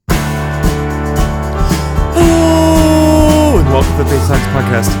Faith Science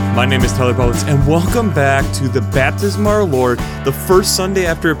Podcast. My name is Tyler Bowles, and welcome back to the Baptism of our Lord, the first Sunday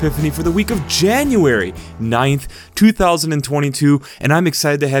after Epiphany for the week of January 9th, 2022, and I'm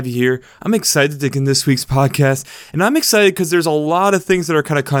excited to have you here. I'm excited to begin this week's podcast, and I'm excited because there's a lot of things that are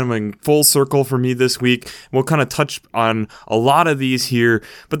kind of coming full circle for me this week. We'll kind of touch on a lot of these here,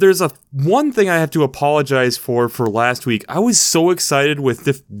 but there's one thing I have to apologize for last week. I was so excited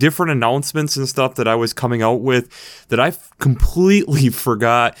with different announcements and stuff that I was coming out with that I completely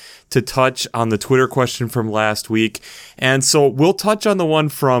forgot to touch on the Twitter question from last week. And so we'll touch on the one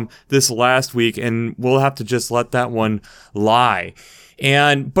from this last week, and we'll have to just let that one lie.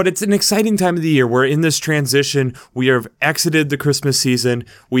 But it's an exciting time of the year. We're in this transition. We have exited the Christmas season.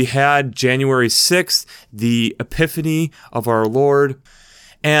 We had January 6th, the Epiphany of our Lord.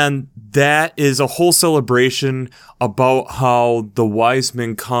 And that is a whole celebration about how the wise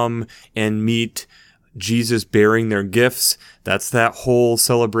men come and meet Jesus bearing their gifts. That's that whole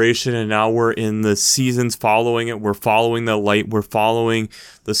celebration. And now we're in the seasons following it. We're following the light. We're following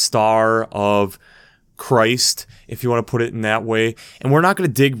the star of Christ, if you want to put it in that way. And we're not going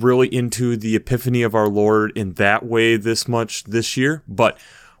to dig really into the Epiphany of our Lord in that way this much this year, but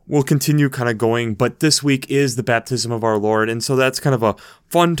we'll continue kind of going. But this week is the Baptism of our Lord, and so that's kind of a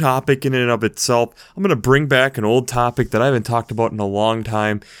fun topic in and of itself. I'm going to bring back an old topic that I haven't talked about in a long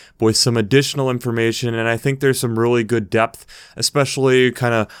time, but with some additional information, and I think there's some really good depth, especially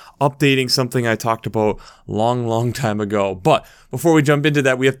kind of updating something I talked about long time ago. But before we jump into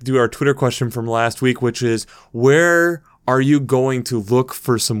that, we have to do our Twitter question from last week, which is, where are you going to look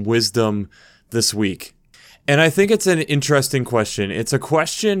for some wisdom this week? And I think it's an interesting question. It's a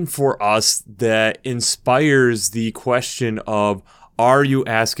question for us that inspires the question of, are you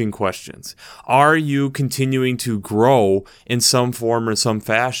asking questions? Are you continuing to grow in some form or some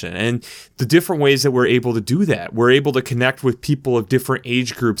fashion? And the different ways that we're able to do that. We're able to connect with people of different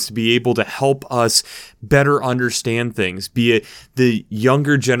age groups to be able to help us better understand things, be it the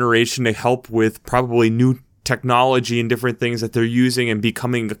younger generation to help with probably new technology and different things that they're using and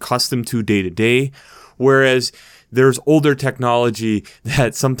becoming accustomed to day to day. Whereas there's older technology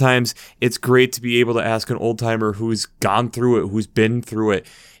that sometimes it's great to be able to ask an old timer who's gone through it, who's been through it,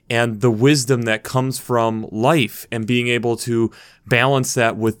 and the wisdom that comes from life and being able to balance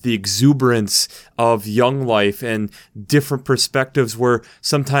that with the exuberance of young life and different perspectives where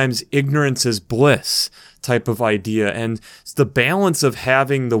sometimes ignorance is bliss type of idea. And it's the balance of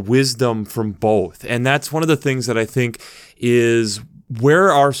having the wisdom from both. And that's one of the things that I think is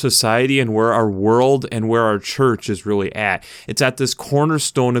where our society and where our world and where our church is really at. It's at this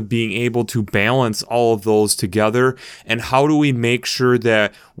cornerstone of being able to balance all of those together. And how do we make sure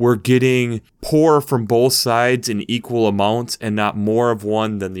that we're getting pour from both sides in equal amounts and not more of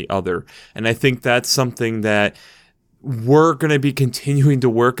one than the other? And I think that's something that we're going to be continuing to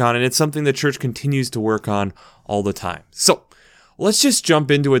work on. And it's something the church continues to work on all the time. So let's just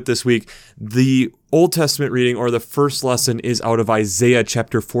jump into it this week. The Old Testament reading, or the first lesson, is out of Isaiah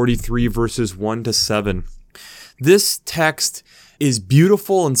chapter 43, verses 1-7. This text is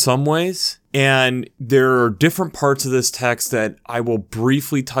beautiful in some ways, and there are different parts of this text that I will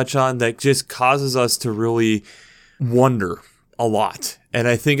briefly touch on that just causes us to really wonder a lot. And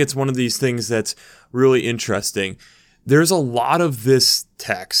I think it's one of these things that's really interesting. There's a lot of this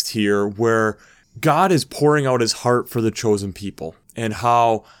text here where God is pouring out his heart for the chosen people, and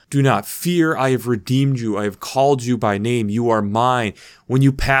how, do not fear, I have redeemed you, I have called you by name, you are mine. When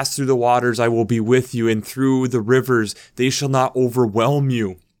you pass through the waters, I will be with you, and through the rivers, they shall not overwhelm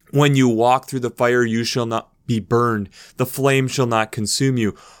you. When you walk through the fire, you shall not be burned, the flame shall not consume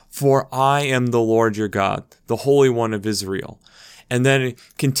you, for I am the Lord your God, the Holy One of Israel. And then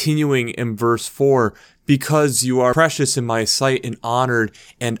continuing in verse 4, because you are precious in my sight and honored,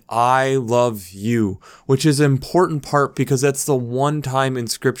 and I love you, which is an important part because that's the one time in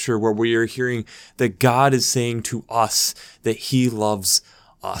Scripture where we are hearing that God is saying to us that he loves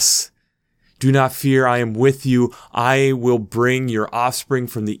us. Do not fear, I am with you. I will bring your offspring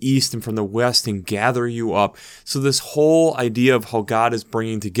from the east and from the west and gather you up. So this whole idea of how God is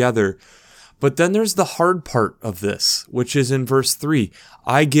bringing together. But then there's the hard part of this, which is in verse 3.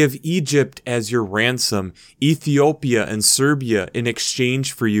 I give Egypt as your ransom, Ethiopia and Serbia in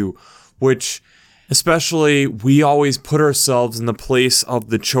exchange for you, which especially we always put ourselves in the place of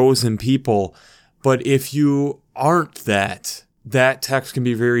the chosen people. But if you aren't that text can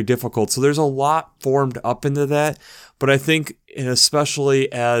be very difficult. So there's a lot formed up into that. But I think, and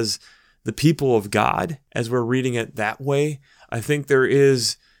especially as the people of God, as we're reading it that way, I think there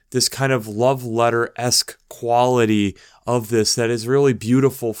is this kind of love letter-esque quality of this that is really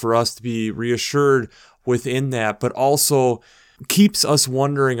beautiful for us to be reassured within that, but also keeps us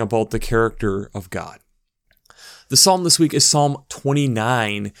wondering about the character of God. The psalm this week is Psalm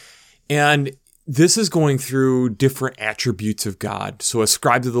 29, and this is going through different attributes of God. So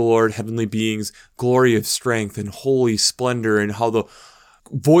ascribe to the Lord heavenly beings, glory of strength and holy splendor, and how the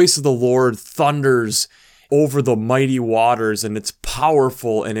voice of the Lord thunders over the mighty waters, and it's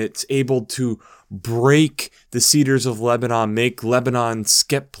powerful, and it's able to break the cedars of Lebanon, make Lebanon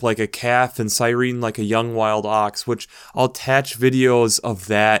skip like a calf and Cyrene like a young wild ox, which I'll attach videos of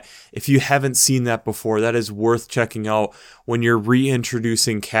that. If you haven't seen that before, that is worth checking out when you're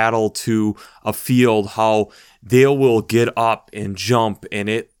reintroducing cattle to a field, how they will get up and jump, and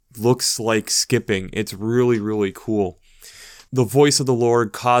it looks like skipping. It's really, really cool. The voice of the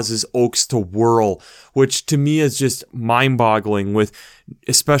Lord causes oaks to whirl, which to me is just mind-boggling, with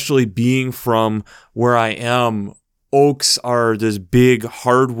especially being from where I am. Oaks are this big,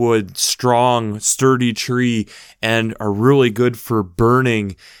 hardwood, strong, sturdy tree and are really good for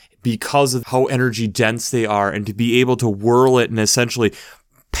burning because of how energy dense they are, and to be able to whirl it and essentially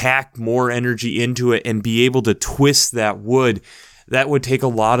pack more energy into it and be able to twist that wood, that would take a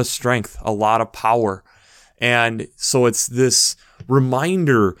lot of strength, a lot of power. And so it's this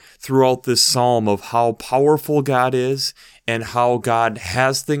reminder throughout this psalm of how powerful God is and how God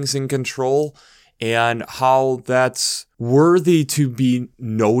has things in control and how that's worthy to be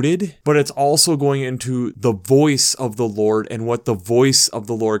noted. But it's also going into the voice of the Lord, and what the voice of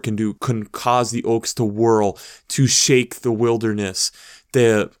the Lord can do, can cause the oaks to whirl, to shake the wilderness,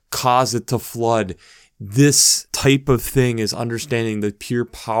 to cause it to flood. This type of thing is understanding the pure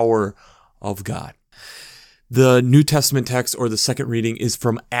power of God. The New Testament text, or the second reading, is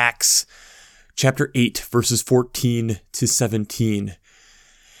from Acts chapter 8, verses 14 to 17.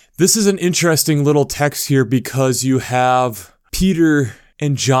 This is an interesting little text here because you have Peter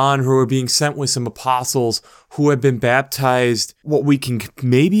and John, who are being sent with some apostles who have been baptized, what we can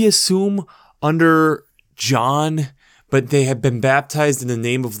maybe assume under John, but they have been baptized in the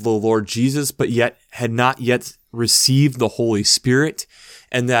name of the Lord Jesus, but yet had not yet received the Holy Spirit.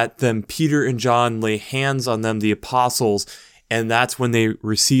 And that then Peter and John lay hands on them, the apostles, and that's when they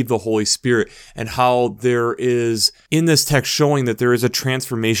receive the Holy Spirit. And how there is, in this text, showing that there is a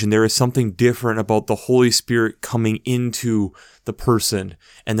transformation. There is something different about the Holy Spirit coming into the person,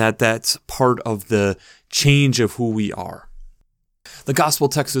 and that's part of the change of who we are. The gospel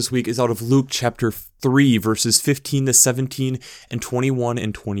text this week is out of Luke chapter 3, verses 15 to 17, and 21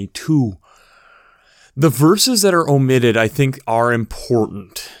 and 22. The verses that are omitted, I think, are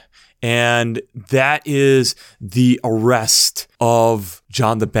important, and that is the arrest of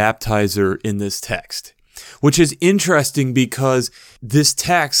John the Baptizer in this text, which is interesting because this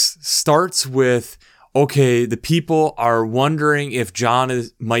text starts with, okay, the people are wondering if John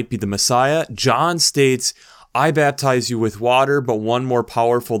might be the Messiah. John states, I baptize you with water, but one more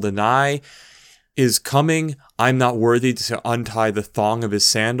powerful than I is coming. I'm not worthy to untie the thong of his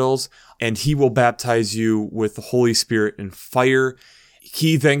sandals, and he will baptize you with the Holy Spirit and fire.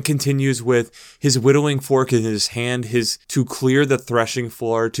 He then continues with his whittling fork in his hand, to clear the threshing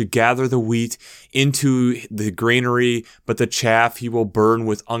floor, to gather the wheat into the granary, but the chaff he will burn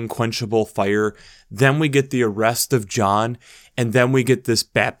with unquenchable fire. Then we get the arrest of John, and then we get this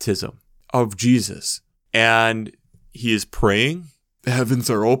baptism of Jesus. And he is praying. The heavens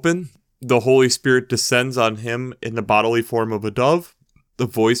are open. The Holy Spirit descends on him in the bodily form of a dove. The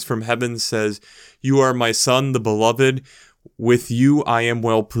voice from heaven says, "You are my son, the beloved. With you I am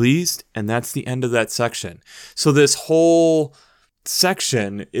well pleased." And that's the end of that section. So this whole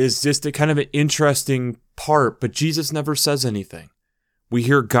section is just a kind of an interesting part, but Jesus never says anything. We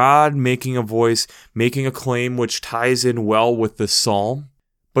hear God making a voice, making a claim, which ties in well with the psalm,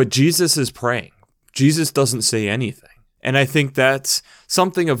 but Jesus is praying. Jesus doesn't say anything. And I think that's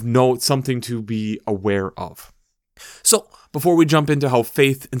something of note, something to be aware of. So, before we jump into how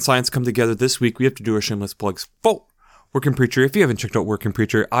faith and science come together this week, we have to do our shameless plugs for Working Preacher. If you haven't checked out Working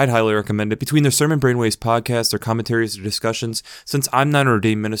Preacher, I'd highly recommend it. Between their Sermon Brainwaves podcasts, their commentaries, their discussions, since I'm not an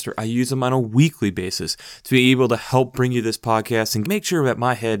ordained minister, I use them on a weekly basis to be able to help bring you this podcast and make sure that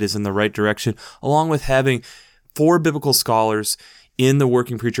my head is in the right direction, along with having 4 biblical scholars in the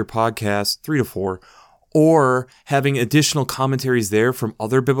Working Preacher podcast, 3 to 4, or having additional commentaries there from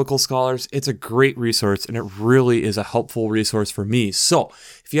other biblical scholars. It's a great resource, and it really is a helpful resource for me. So,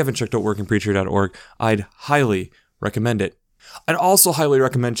 if you haven't checked out workingpreacher.org, I'd highly recommend it. I'd also highly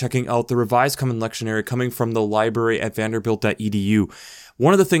recommend checking out the Revised Common Lectionary coming from the library at vanderbilt.edu.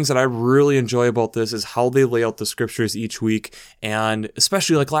 One of the things that I really enjoy about this is how they lay out the scriptures each week, and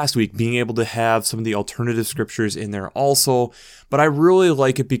especially like last week, being able to have some of the alternative scriptures in there also. But I really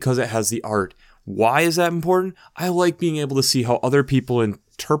like it because it has the art. Why is that important? I like being able to see how other people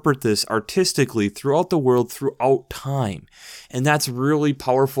interpret this artistically throughout the world, throughout time. And that's really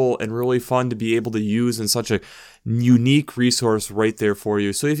powerful and really fun to be able to use in such a unique resource right there for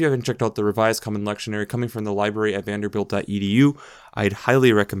you. So if you haven't checked out the Revised Common Lectionary coming from the library at vanderbilt.edu, I'd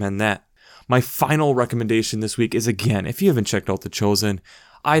highly recommend that. My final recommendation this week is, again, if you haven't checked out The Chosen,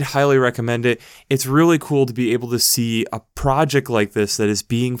 I'd highly recommend it. It's really cool to be able to see a project like this that is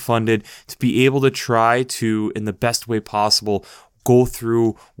being funded, to be able to try to, in the best way possible, go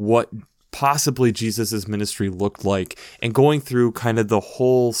through what possibly Jesus' ministry looked like, and going through kind of the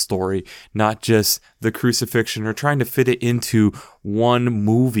whole story, not just the crucifixion or trying to fit it into one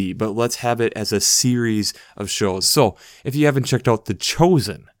movie, but let's have it as a series of shows. So if you haven't checked out The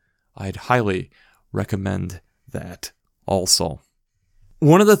Chosen, I'd highly recommend that also.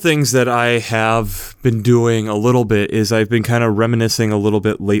 One of the things that I have been doing a little bit is I've been kind of reminiscing a little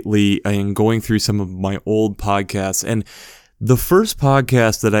bit lately and going through some of my old podcasts. And the first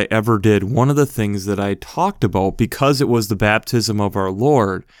podcast that I ever did, one of the things that I talked about, because it was the baptism of our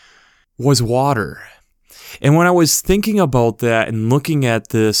Lord, was water. And when I was thinking about that and looking at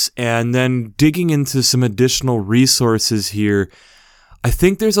this and then digging into some additional resources here, I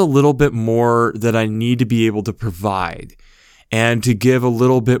think there's a little bit more that I need to be able to provide, and to give a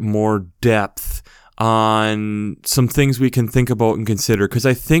little bit more depth on some things we can think about and consider. Because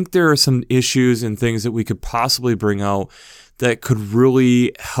I think there are some issues and things that we could possibly bring out that could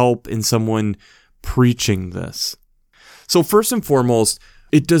really help in someone preaching this. So first and foremost,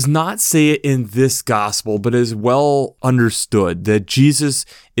 it does not say it in this gospel, but is well understood that Jesus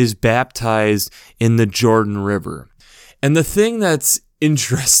is baptized in the Jordan River. And the thing that's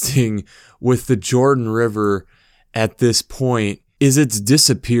interesting with the Jordan River at this point is it's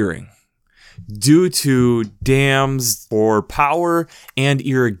disappearing due to dams for power and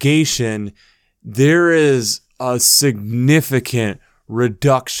irrigation. There is a significant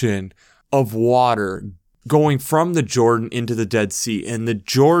reduction of water going from the Jordan into the Dead Sea, and the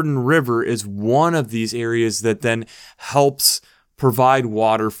Jordan River is one of these areas that then helps provide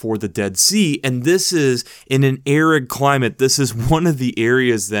water for the Dead Sea. And this is in an arid climate. This is one of the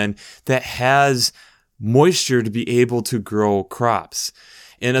areas then that has moisture to be able to grow crops.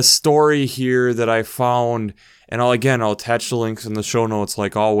 In a story here that I found, and I'll attach the links in the show notes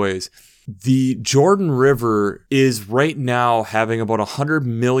like always, the Jordan River is right now having about 100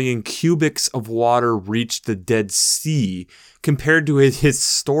 million cubics of water reach the Dead Sea, compared to its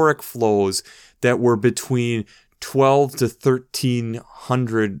historic flows that were between 12 to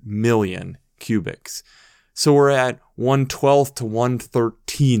 1,300 million cubics. So we're at 1/12 to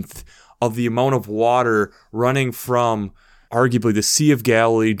 1/13 of the amount of water running from arguably the Sea of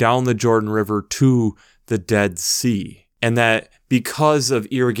Galilee down the Jordan River to the Dead Sea. And that because of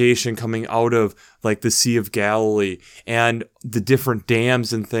irrigation coming out of like the Sea of Galilee and the different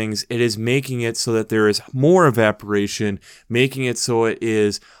dams and things, it is making it so that there is more evaporation, making it so it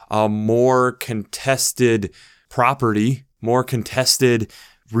is a more contested property, more contested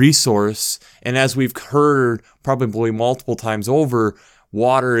resource. And as we've heard probably multiple times over,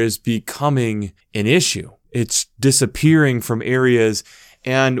 water is becoming an issue. It's disappearing from areas.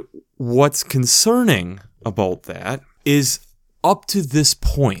 And what's concerning about that is up to this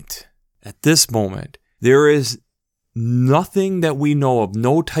point, at this moment, there is nothing that we know of,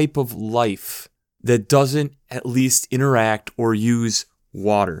 no type of life that doesn't at least interact or use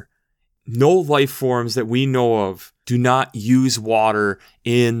water. No life forms that we know of do not use water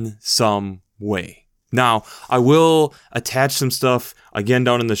in some way. Now, I will attach some stuff again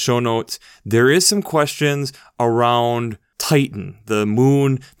down in the show notes. There is some questions around Titan, the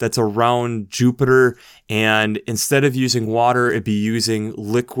moon that's around Jupiter, and instead of using water, it'd be using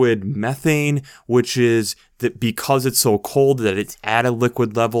liquid methane, which is that because it's so cold that it's at a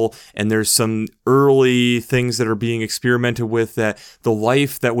liquid level, and there's some early things that are being experimented with that the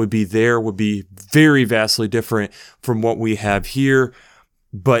life that would be there would be very vastly different from what we have here.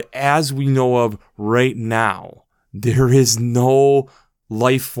 But as we know of right now, there is no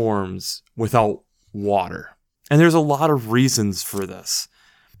life forms without water. And there's a lot of reasons for this.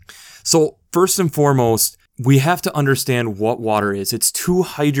 So first and foremost, we have to understand what water is. It's two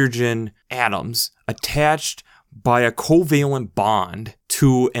hydrogen atoms attached by a covalent bond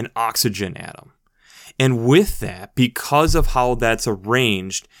to an oxygen atom. And with that, because of how that's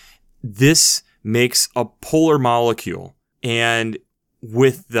arranged, this makes a polar molecule. And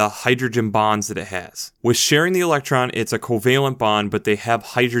with the hydrogen bonds that it has. With sharing the electron, it's a covalent bond, but they have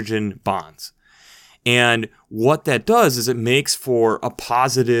hydrogen bonds. And what that does is it makes for a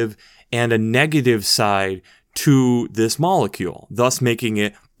positive and a negative side to this molecule, thus making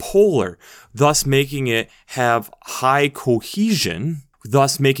it polar, thus making it have high cohesion,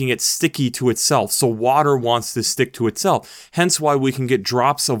 thus making it sticky to itself. So water wants to stick to itself. Hence why we can get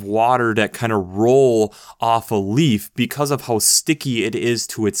drops of water that kind of roll off a leaf because of how sticky it is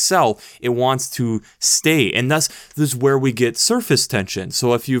to itself. It wants to stay. And thus, this is where we get surface tension.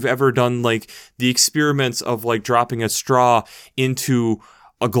 So if you've ever done like the experiments of like dropping a straw into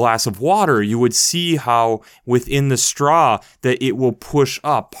a glass of water, you would see how within the straw that it will push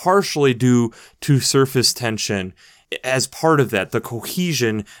up, partially due to surface tension. As part of that, the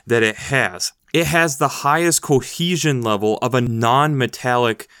cohesion that it has. It has the highest cohesion level of a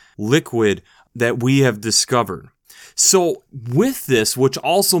non-metallic liquid that we have discovered. So with this, which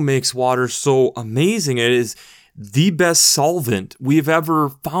also makes water so amazing, it is the best solvent we've ever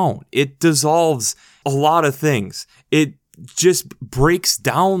found. It dissolves a lot of things. It just breaks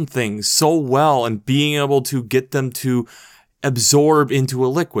down things so well, and being able to get them to absorb into a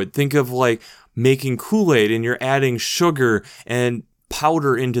liquid. Think of like making Kool-Aid and you're adding sugar and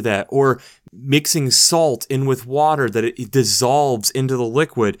powder into that, or mixing salt in with water that it dissolves into the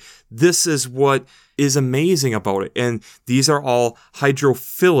liquid. This is what is amazing about it. And these are all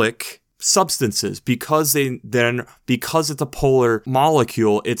hydrophilic substances because it's a polar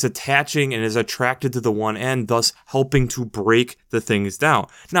molecule, it's attaching and is attracted to the one end, thus helping to break the things down.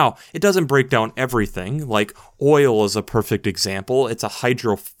 Now, it doesn't break down everything. Like oil is a perfect example. It's a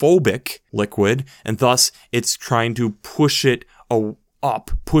hydrophobic liquid, and thus it's trying to push it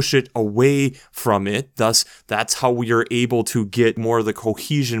push it away from it. Thus, that's how we are able to get more of the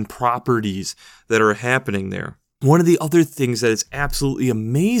cohesion properties that are happening there. One of the other things that is absolutely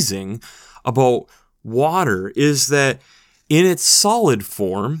amazing about water is that in its solid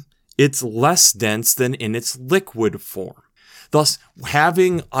form, it's less dense than in its liquid form. Thus,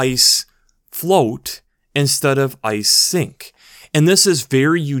 having ice float instead of ice sink. And this is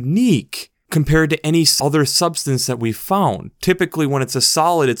very unique compared to any other substance that we've found. Typically, when it's a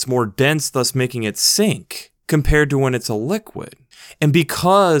solid, it's more dense, thus making it sink, compared to when it's a liquid. And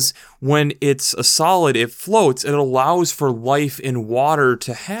because when it's a solid, it floats, it allows for life in water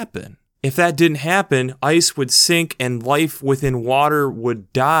to happen. If that didn't happen, ice would sink and life within water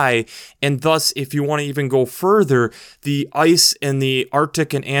would die. And thus, if you want to even go further, the ice in the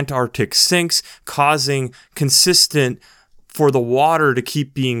Arctic and Antarctic sinks, causing consistent for the water to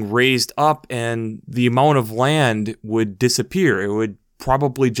keep being raised up, and the amount of land would disappear. It would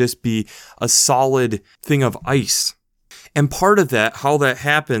probably just be a solid thing of ice. And part of that, how that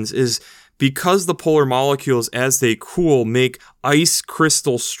happens, is because the polar molecules, as they cool, make ice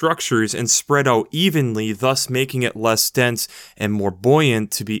crystal structures and spread out evenly, thus making it less dense and more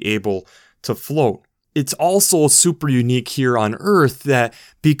buoyant to be able to float. It's also super unique here on Earth that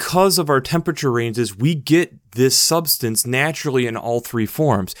because of our temperature ranges, we get this substance naturally in all three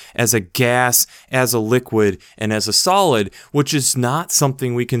forms, as a gas, as a liquid, and as a solid, which is not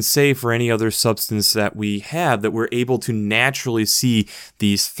something we can say for any other substance that we have, that we're able to naturally see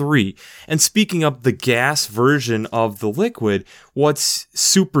these three. And speaking of the gas version of the liquid, what's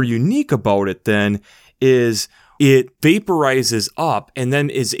super unique about it then is it vaporizes up and then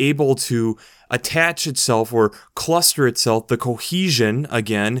is able to attach itself or cluster itself, the cohesion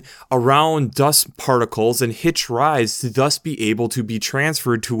again, around dust particles and hitch rise to thus be able to be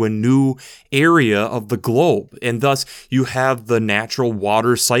transferred to a new area of the globe. And thus you have the natural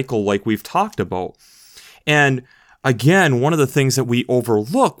water cycle like we've talked about. And again, one of the things that we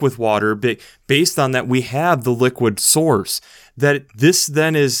overlook with water, based on that we have the liquid source, that this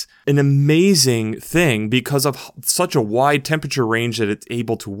then is an amazing thing because of such a wide temperature range that it's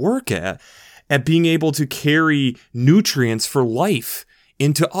able to work at being able to carry nutrients for life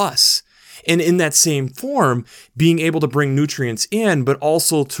into us. And in that same form, being able to bring nutrients in, but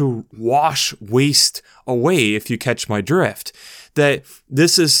also to wash waste away, if you catch my drift. That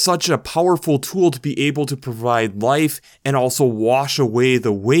this is such a powerful tool to be able to provide life and also wash away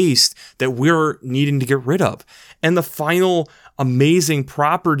the waste that we're needing to get rid of. And the final amazing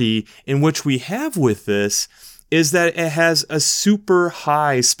property in which we have with this is that it has a super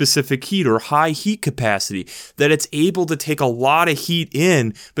high specific heat or high heat capacity, that it's able to take a lot of heat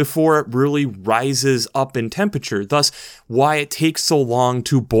in before it really rises up in temperature. Thus, why it takes so long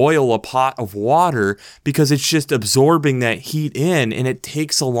to boil a pot of water, because it's just absorbing that heat in, and it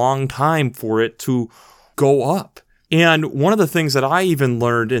takes a long time for it to go up. And one of the things that I even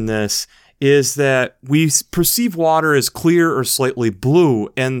learned in this is that we perceive water as clear or slightly blue,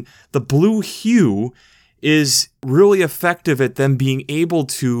 and the blue hue is really effective at them being able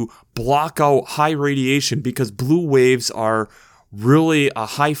to block out high radiation, because blue waves are really a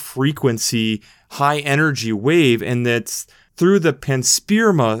high frequency, high energy wave, and that's through the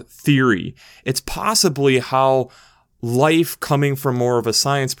panspermia theory, it's possibly how life, coming from more of a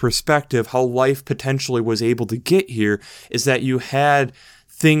science perspective, how life potentially was able to get here, is that you had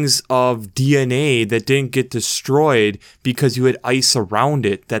things of DNA that didn't get destroyed because you had ice around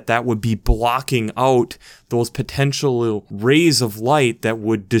it, that would be blocking out those potential rays of light that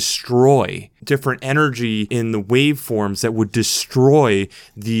would destroy different energy in the waveforms that would destroy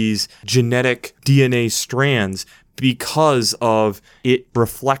these genetic DNA strands because of it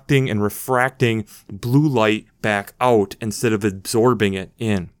reflecting and refracting blue light back out instead of absorbing it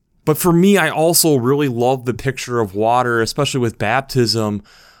in. But for me, I also really love the picture of water, especially with baptism,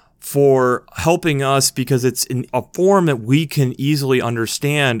 for helping us because it's in a form that we can easily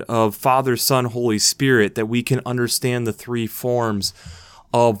understand of Father, Son, Holy Spirit, that we can understand the three forms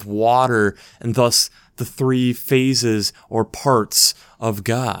of water and thus the three phases or parts of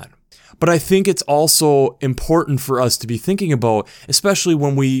God. But I think it's also important for us to be thinking about, especially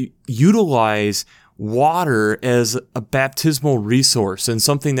when we utilize water as a baptismal resource and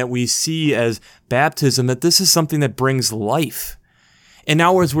something that we see as baptism, that this is something that brings life. And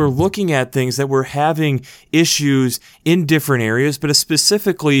now as we're looking at things that we're having issues in different areas, but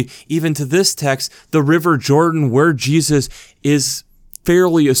specifically even to this text, the River Jordan, where Jesus is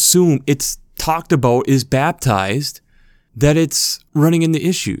fairly assumed, it's talked about, is baptized, that it's running into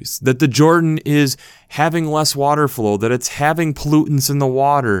issues, that the Jordan is having less water flow, that it's having pollutants in the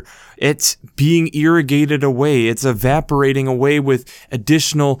water, it's being irrigated away, it's evaporating away with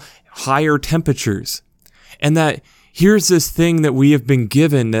additional higher temperatures. And that here's this thing that we have been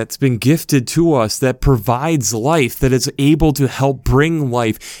given, that's been gifted to us, that provides life, that is able to help bring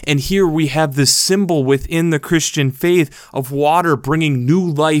life. And here we have this symbol within the Christian faith of water bringing new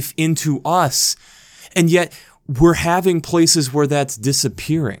life into us. And yet we're having places where that's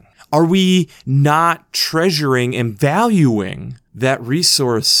disappearing. Are we not treasuring and valuing that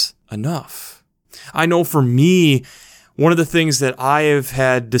resource enough? I know for me, one of the things that I have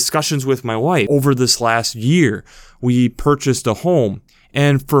had discussions with my wife over this last year, we purchased a home.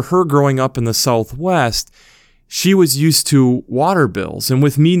 And for her growing up in the Southwest, she was used to water bills. And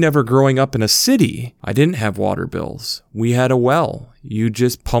with me never growing up in a city, I didn't have water bills. We had a well. You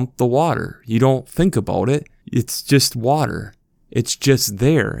just pump the water. You don't think about it. It's just water. It's just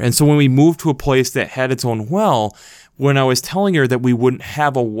there. And so when we moved to a place that had its own well, when I was telling her that we wouldn't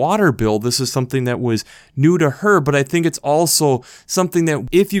have a water bill, this is something that was new to her. But I think it's also something that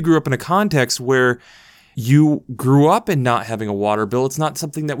if you grew up in a context where you grew up in not having a water bill, it's not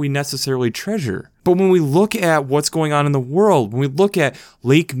something that we necessarily treasure. But when we look at what's going on in the world, when we look at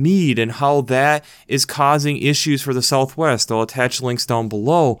Lake Mead and how that is causing issues for the Southwest, I'll attach links down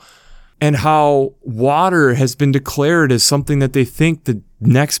below, and how water has been declared as something that they think the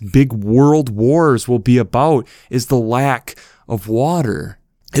next big world wars will be about, is the lack of water.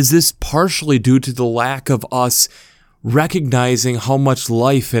 Is this partially due to the lack of us recognizing how much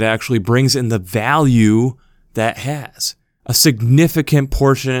life it actually brings and the value that has? A significant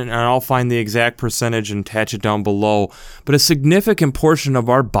portion, and I'll find the exact percentage and attach it down below, but a significant portion of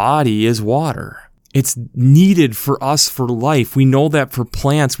our body is water. It's needed for us for life. We know that for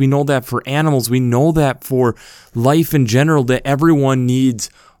plants. We know that for animals. We know that for life in general, that everyone needs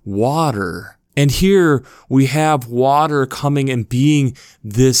water. And here we have water coming and being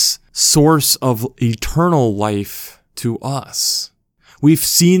this source of eternal life to us. We've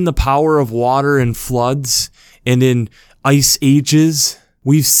seen the power of water in floods and in ice ages.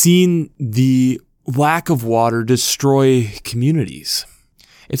 We've seen the lack of water destroy communities.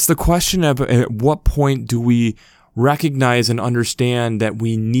 It's the question of at what point do we recognize and understand that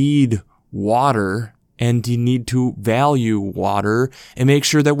we need water and you need to value water and make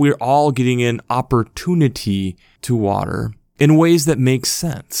sure that we're all getting an opportunity to water in ways that make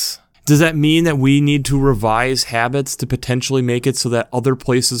sense. Does that mean that we need to revise habits to potentially make it so that other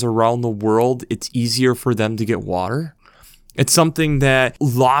places around the world, it's easier for them to get water? It's something that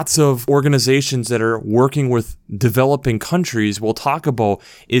lots of organizations that are working with developing countries will talk about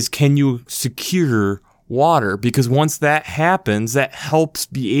is, can you secure water? Because once that happens, that helps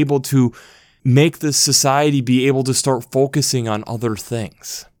be able to make the society be able to start focusing on other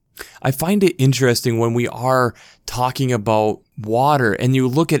things. I find it interesting when we are talking about water and you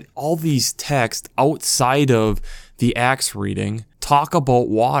look at all these texts outside of the Acts reading, talk about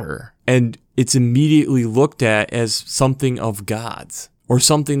water, and it's immediately looked at as something of God's, or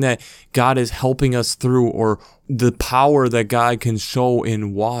something that God is helping us through, or the power that God can show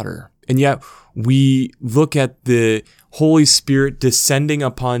in water. And yet we look at the Holy Spirit descending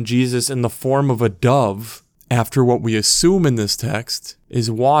upon Jesus in the form of a dove after what we assume in this text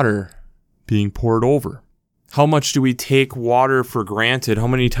is water being poured over. How much do we take water for granted? How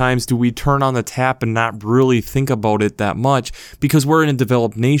many times do we turn on the tap and not really think about it that much because we're in a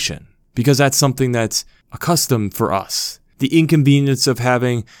developed nation? Because that's something that's accustomed for us. The inconvenience of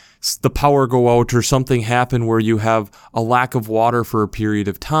having the power go out or something happen where you have a lack of water for a period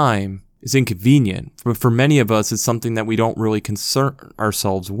of time is inconvenient. But for many of us, it's something that we don't really concern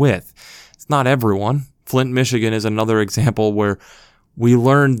ourselves with. It's not everyone. Flint, Michigan is another example where we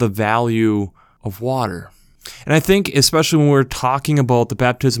learned the value of water. And I think, especially when we're talking about the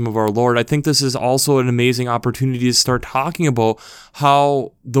baptism of our Lord, I think this is also an amazing opportunity to start talking about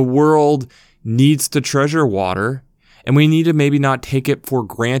how the world needs to treasure water, and we need to maybe not take it for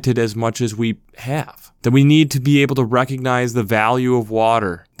granted as much as we have. That we need to be able to recognize the value of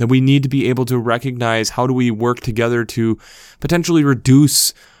water. That we need to be able to recognize how do we work together to potentially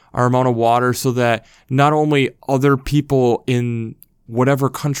reduce our amount of water so that not only other people in whatever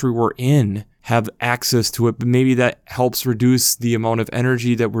country we're in have access to it, but maybe that helps reduce the amount of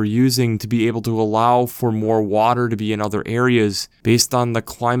energy that we're using to be able to allow for more water to be in other areas based on the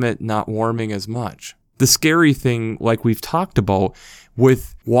climate not warming as much. The scary thing, like we've talked about,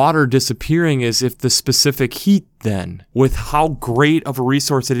 with water disappearing is if the specific heat then, with how great of a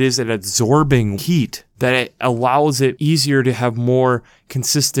resource it is at absorbing heat, that it allows it easier to have more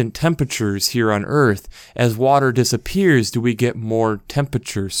consistent temperatures here on Earth. As water disappears, do we get more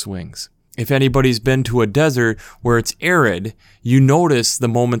temperature swings? If anybody's been to a desert where it's arid, you notice the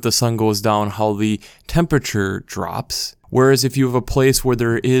moment the sun goes down how the temperature drops. Whereas if you have a place where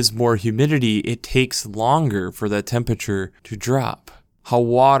there is more humidity, it takes longer for that temperature to drop. How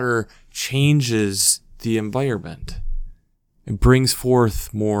water changes the environment. It brings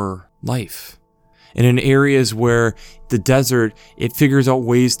forth more life. And in areas where the desert, it figures out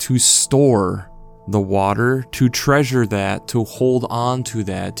ways to store the water, to treasure that, to hold on to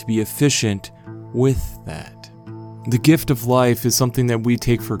that, to be efficient with that. The gift of life is something that we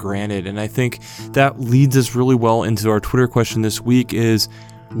take for granted, and I think that leads us really well into our Twitter question this week is,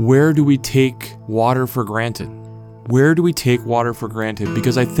 where do we take water for granted? Where do we take water for granted?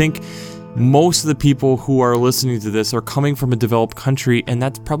 Because I think most of the people who are listening to this are coming from a developed country, and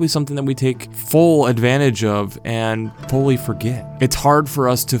that's probably something that we take full advantage of and fully forget. It's hard for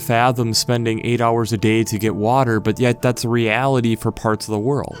us to fathom spending 8 hours a day to get water, but yet that's a reality for parts of the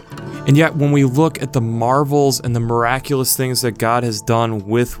world. And yet when we look at the marvels and the miraculous things that God has done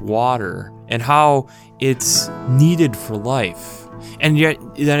with water and how it's needed for life, and yet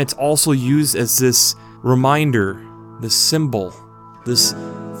then it's also used as this reminder, this symbol, this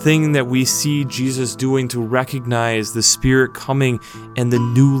thing that we see Jesus doing to recognize the Spirit coming and the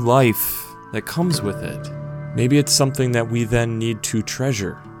new life that comes with it. Maybe it's something that we then need to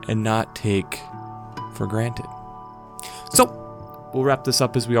treasure and not take for granted. So, we'll wrap this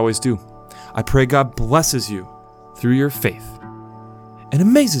up as we always do. I pray God blesses you through your faith and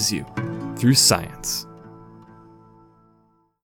amazes you through science.